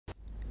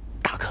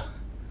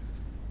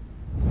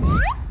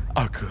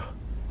二哥，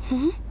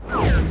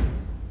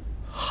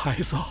孩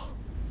子，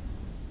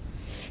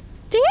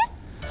爹，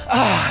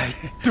哎，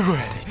对，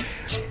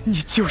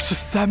你就是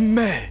三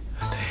妹。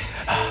对，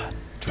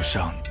主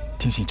上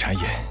听信谗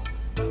言，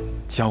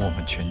将我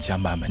们全家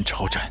满门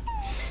抄斩。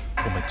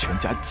我们全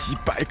家几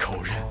百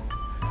口人，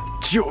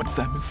只有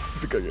咱们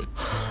4个人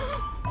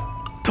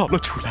逃了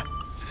出来。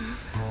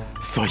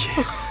所以，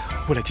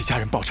为了替家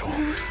人报仇，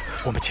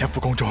我们潜伏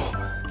宫中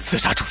刺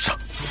杀主上。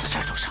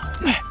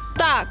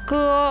大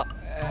哥，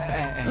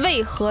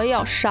为何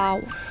要杀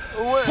我？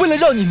为了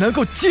让你能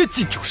够接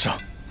近主上，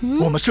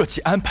我们设计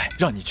安排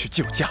让你去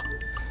救驾。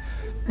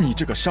你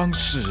这个伤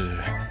是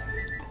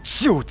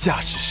救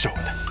驾时受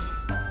的，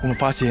我们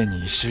发现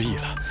你失忆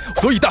了，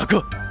所以大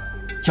哥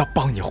要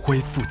帮你恢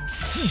复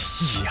记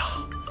忆呀。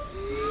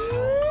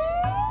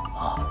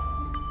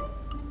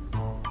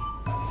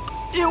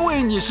因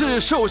为你是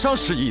受伤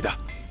失忆的，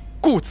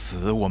故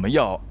此我们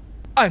要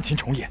案情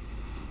重演。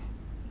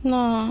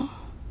那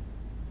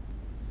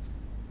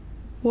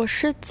我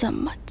是怎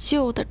么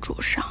救的主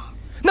上？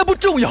那不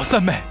重要，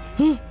三妹。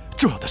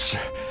重要的是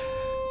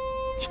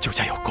你救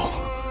驾有功，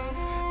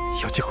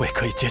有机会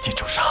可以接近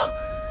主上。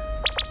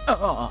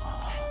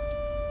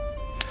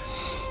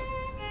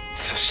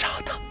刺杀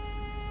他。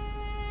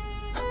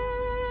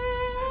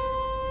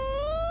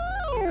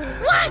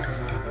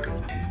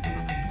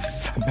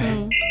三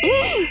妹，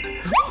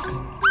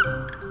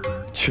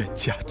全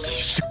家几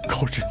十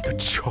口人的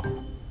仇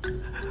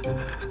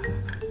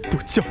都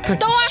交在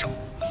你手。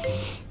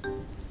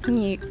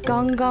你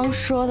刚刚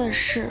说的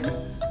是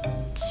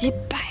几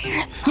百人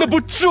呢？那不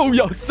重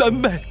要，三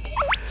妹。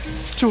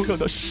重要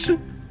的是，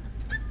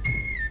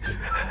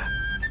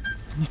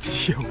你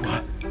千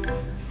万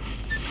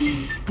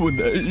不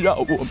能让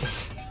我们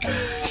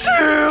失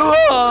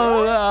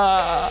望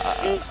啊！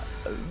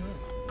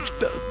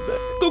三妹，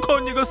都靠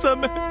你个三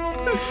妹！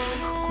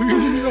闺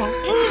女啊，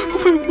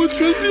为我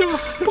全家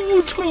报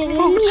仇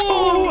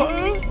啊！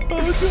报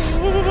仇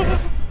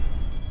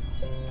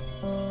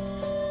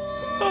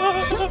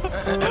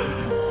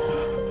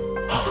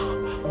啊！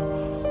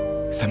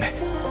三妹，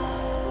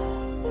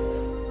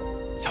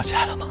想起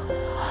来了吗？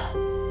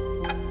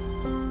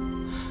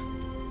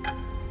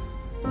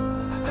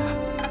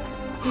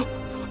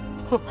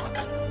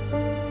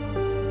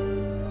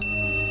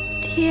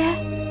爹。